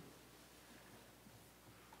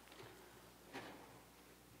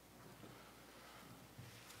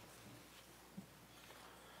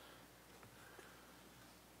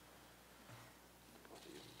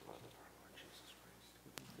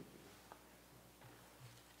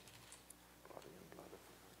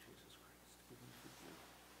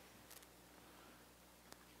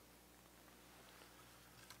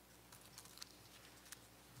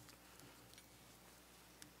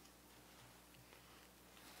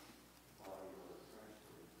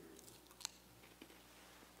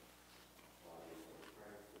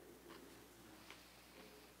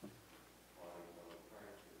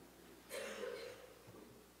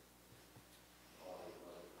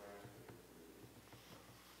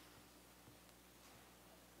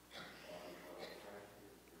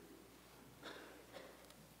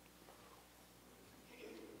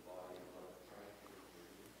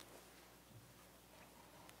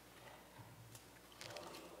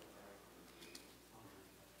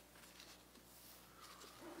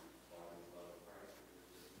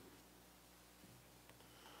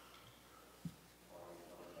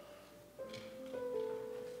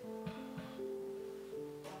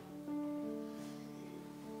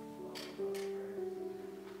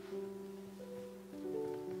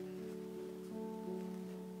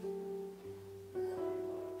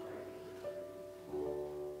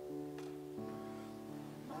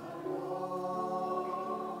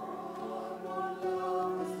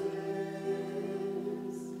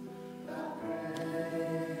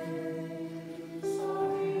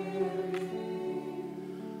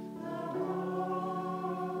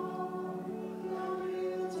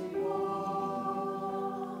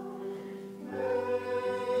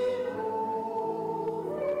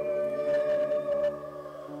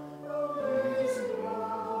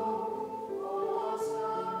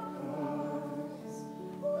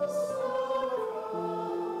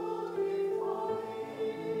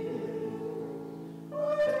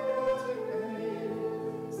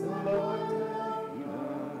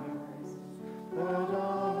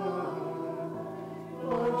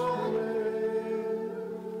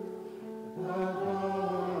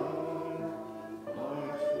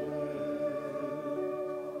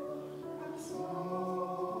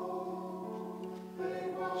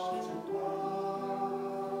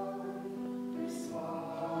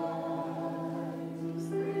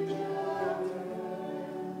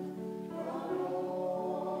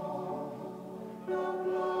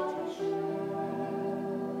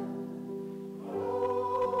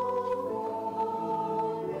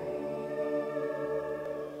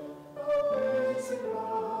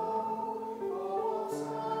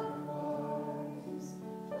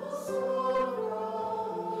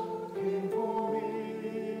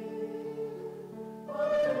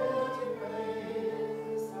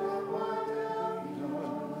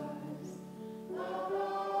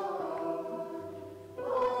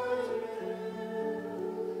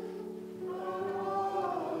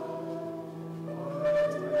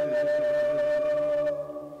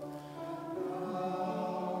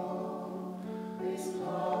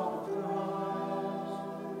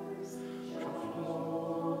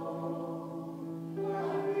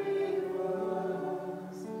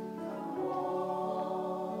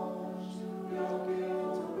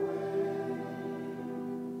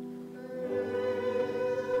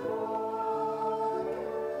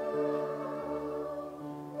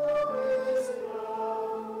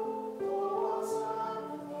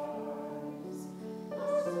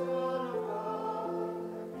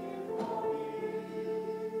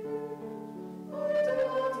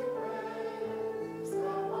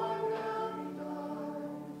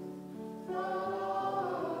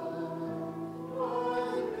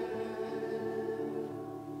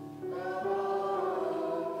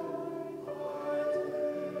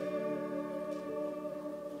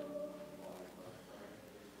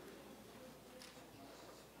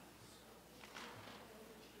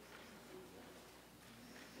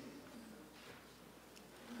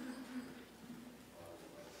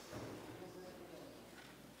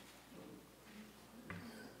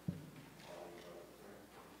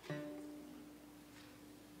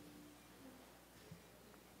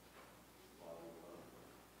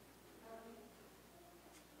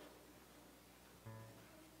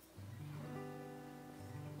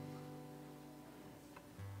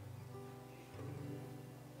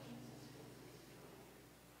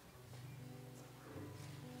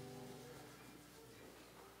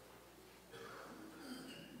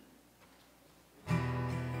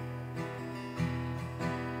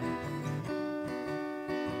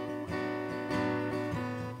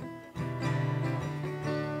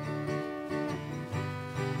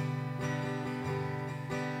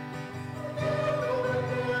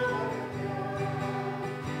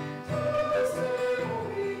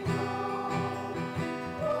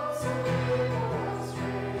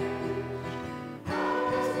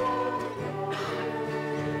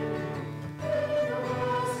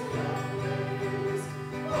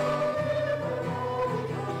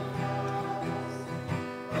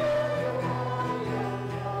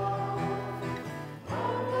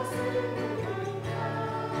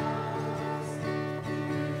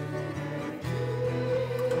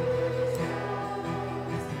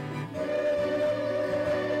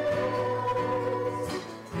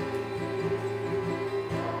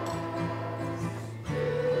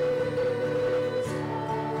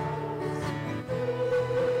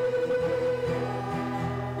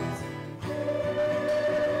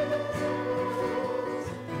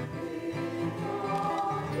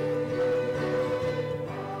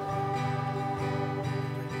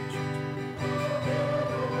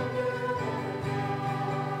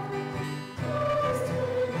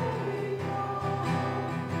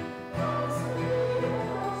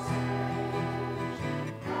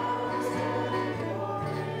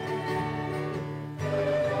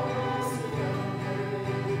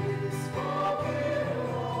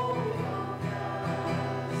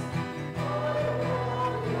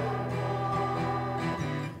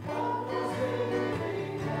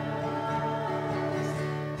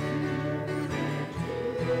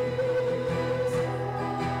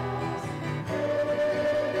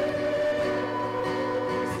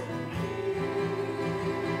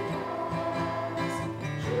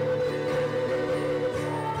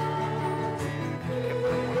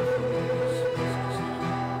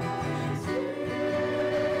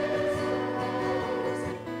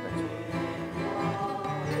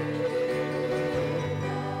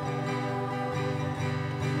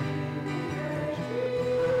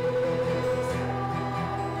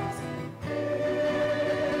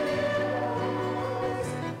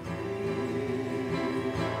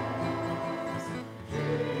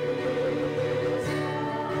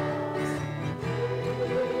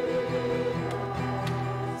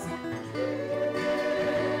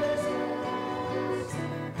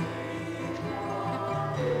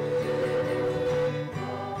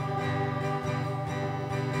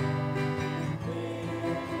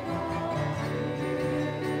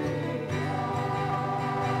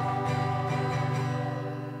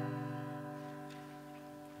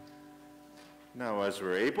 Now, as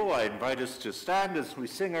we're able, I invite us to stand as we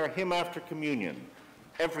sing our hymn after communion,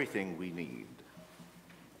 Everything We Need.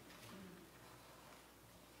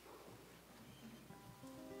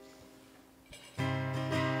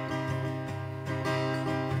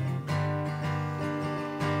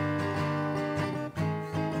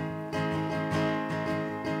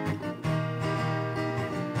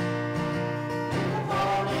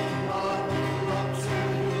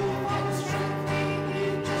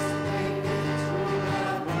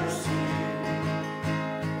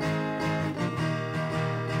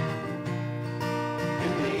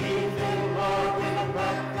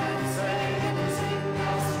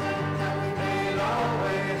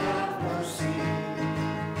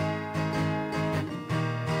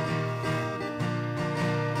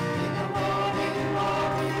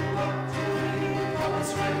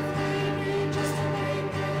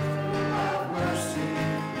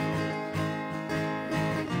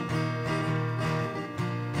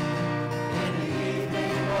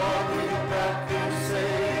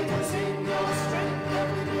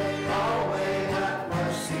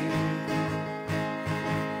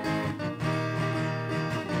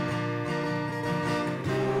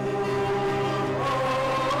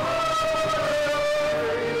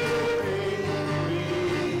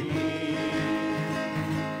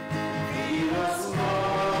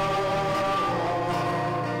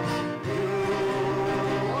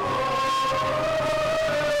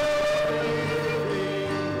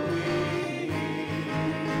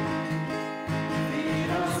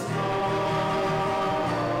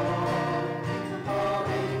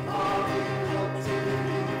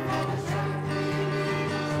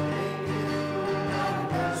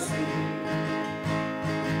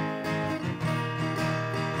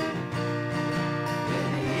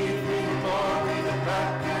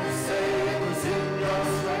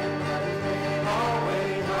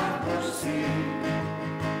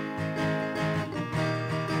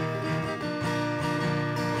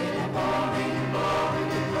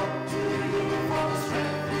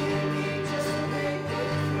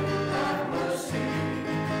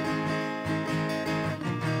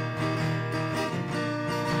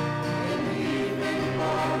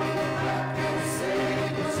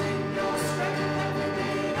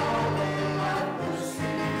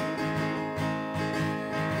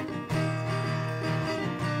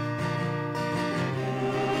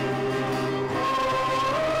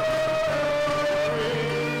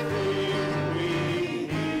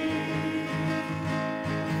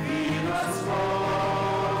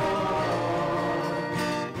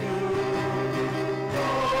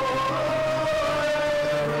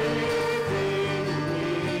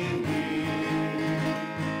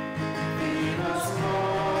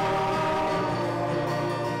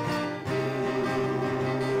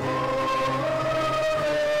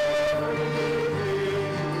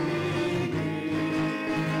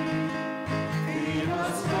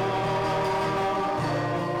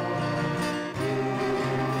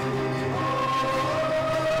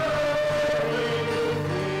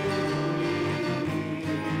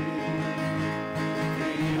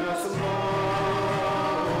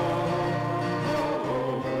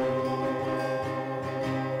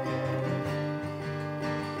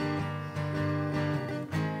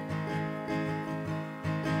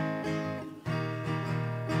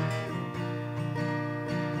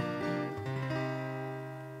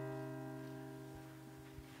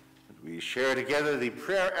 Share together the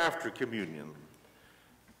prayer after communion.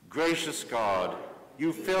 Gracious God,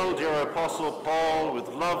 you filled your Apostle Paul with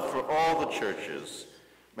love for all the churches.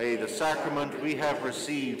 May the sacrament we have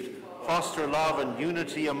received foster love and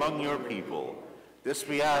unity among your people. This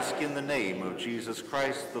we ask in the name of Jesus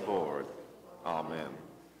Christ the Lord. Amen.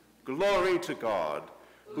 Glory to God,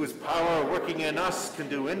 whose power working in us can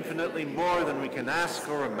do infinitely more than we can ask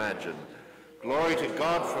or imagine. Glory to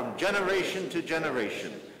God from generation to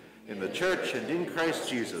generation, in the church and in Christ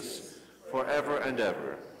Jesus, forever and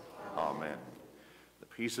ever. Amen. The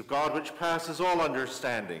peace of God which passes all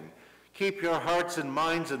understanding, keep your hearts and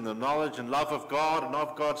minds in the knowledge and love of God and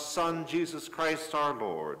of God's Son, Jesus Christ our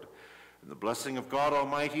Lord. And the blessing of God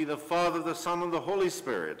Almighty, the Father, the Son, and the Holy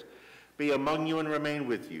Spirit be among you and remain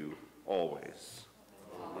with you always.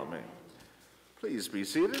 Amen. Please be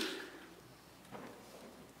seated.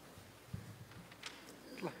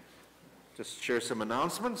 Just share some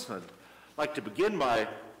announcements. I'd like to begin by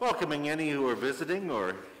welcoming any who are visiting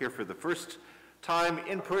or here for the first time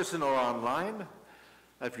in person or online.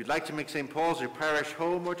 If you'd like to make St. Paul's your parish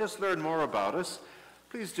home or just learn more about us,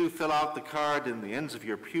 please do fill out the card in the ends of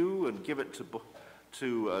your pew and give it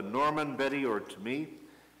to Norman, Betty, or to me.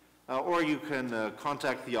 Or you can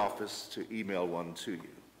contact the office to email one to you.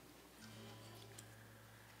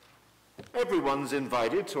 Everyone's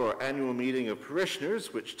invited to our annual meeting of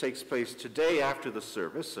parishioners, which takes place today after the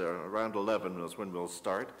service, around 11 is when we'll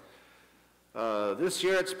start. This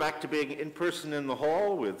year it's back to being in person in the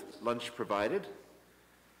hall with lunch provided.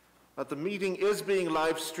 The meeting is being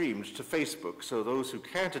live streamed to Facebook, so those who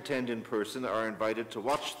can't attend in person are invited to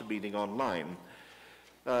watch the meeting online.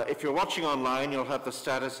 If you're watching online, you'll have the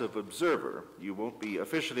status of observer. You won't be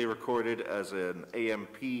officially recorded as an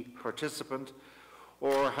AMP participant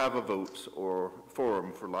or have a vote or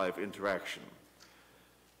forum for live interaction.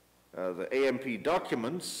 The AMP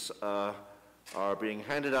documents are being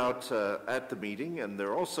handed out at the meeting, and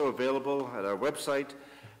they're also available at our website.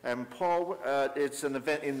 And Paul, it's an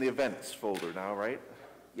event in the events folder now, right?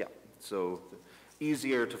 Yeah, so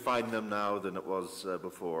easier to find them now than it was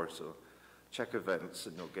before, so check events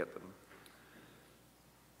and you'll get them.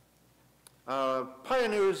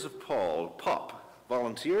 Pioneers of Paul, POP,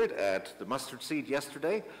 volunteered at the Mustard Seed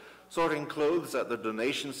yesterday, sorting clothes at the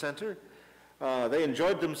donation center. They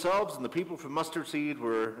enjoyed themselves, and the people from Mustard Seed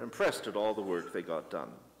were impressed at all the work they got done.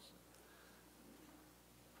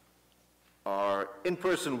 Our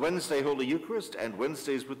in-person Wednesday Holy Eucharist and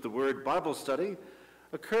Wednesdays with the Word Bible study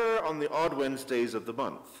occur on the odd Wednesdays of the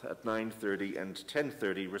month at 9:30 and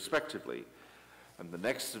 10:30 respectively, and the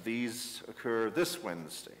next of these occur this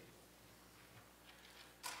Wednesday.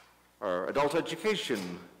 Our adult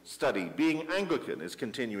education study, Being Anglican, is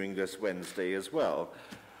continuing this Wednesday as well.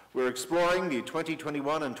 We're exploring the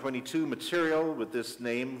 2021 and 22 material with this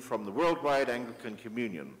name from the Worldwide Anglican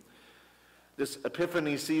Communion. This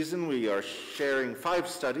Epiphany season, we are sharing 5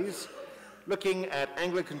 studies looking at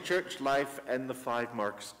Anglican church life and the 5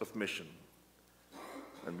 marks of mission.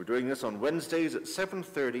 And we're doing this on Wednesdays at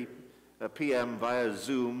 7:30 p.m. via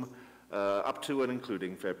Zoom up to and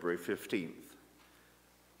including February 15th.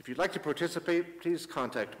 If you'd like to participate, please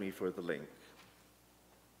contact me for the link.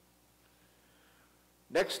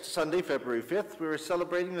 Next Sunday, February 5th, we are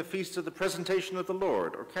celebrating the Feast of the Presentation of the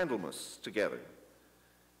Lord, or Candlemas, together.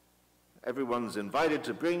 Everyone's invited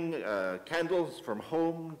to bring candles from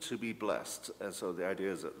home to be blessed. And so the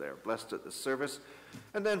idea is that they're blessed at the service.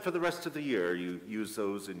 And then for the rest of the year, you use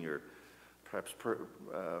those in your perhaps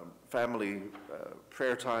family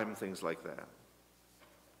prayer time, things like that.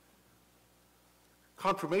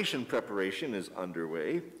 Confirmation preparation is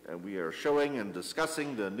underway, and we are showing and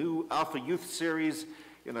discussing the new Alpha Youth series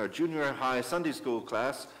in our junior high Sunday school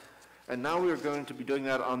class. And now we are going to be doing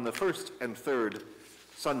that on the 1st and 3rd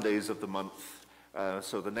Sundays of the month.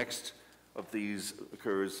 So the next of these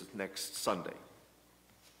occurs next Sunday.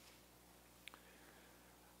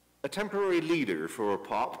 A temporary leader for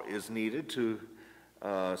POP is needed to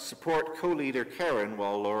support co-leader Karen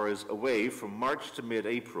while Laura is away from March to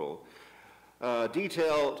mid-April.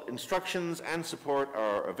 Detailed instructions and support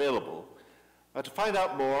are available. To find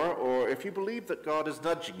out more, or if you believe that God is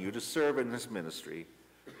nudging you to serve in this ministry,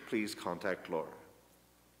 please contact Laura.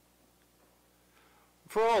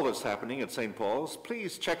 For all that's happening at St. Paul's,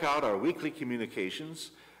 please check out our weekly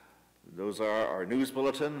communications. Those are our news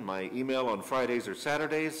bulletin, my email on Fridays or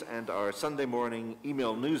Saturdays, and our Sunday morning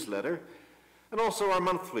email newsletter, and also our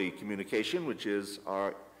monthly communication, which is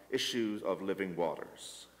our Issues of Living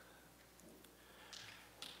Waters.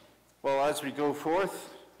 Well, as we go forth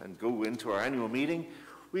and go into our annual meeting,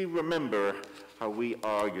 we remember how we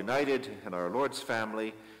are united in our Lord's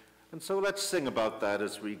family, and so let's sing about that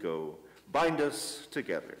as we go. Bind us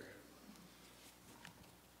together.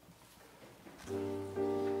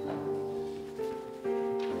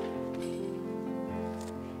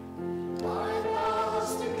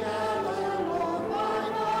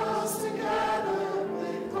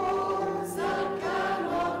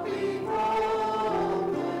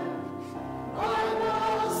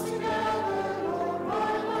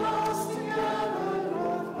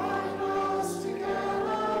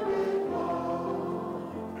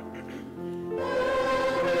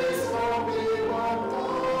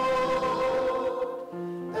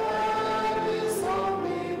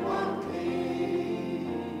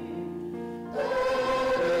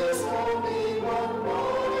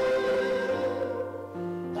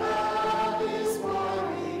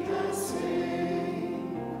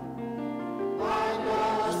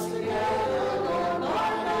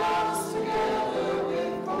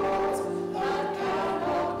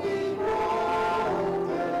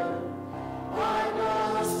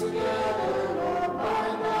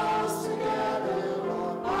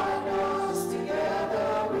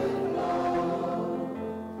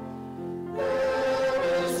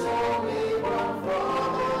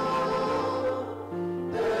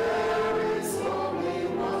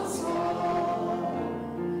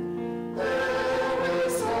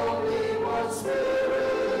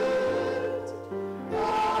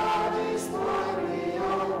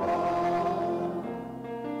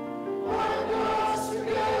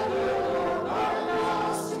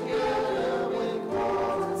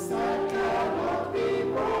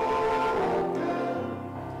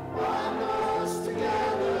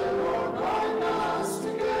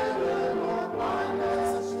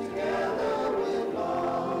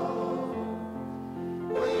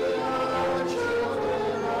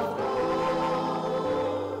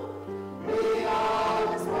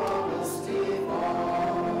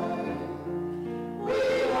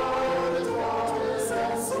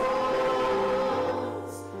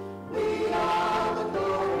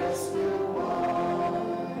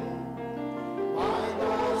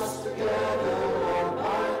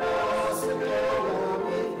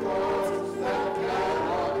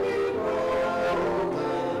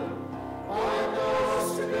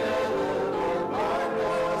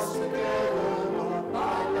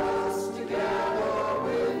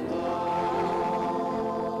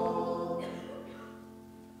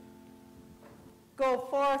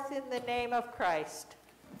 name of Christ.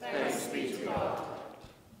 Thanks be to God.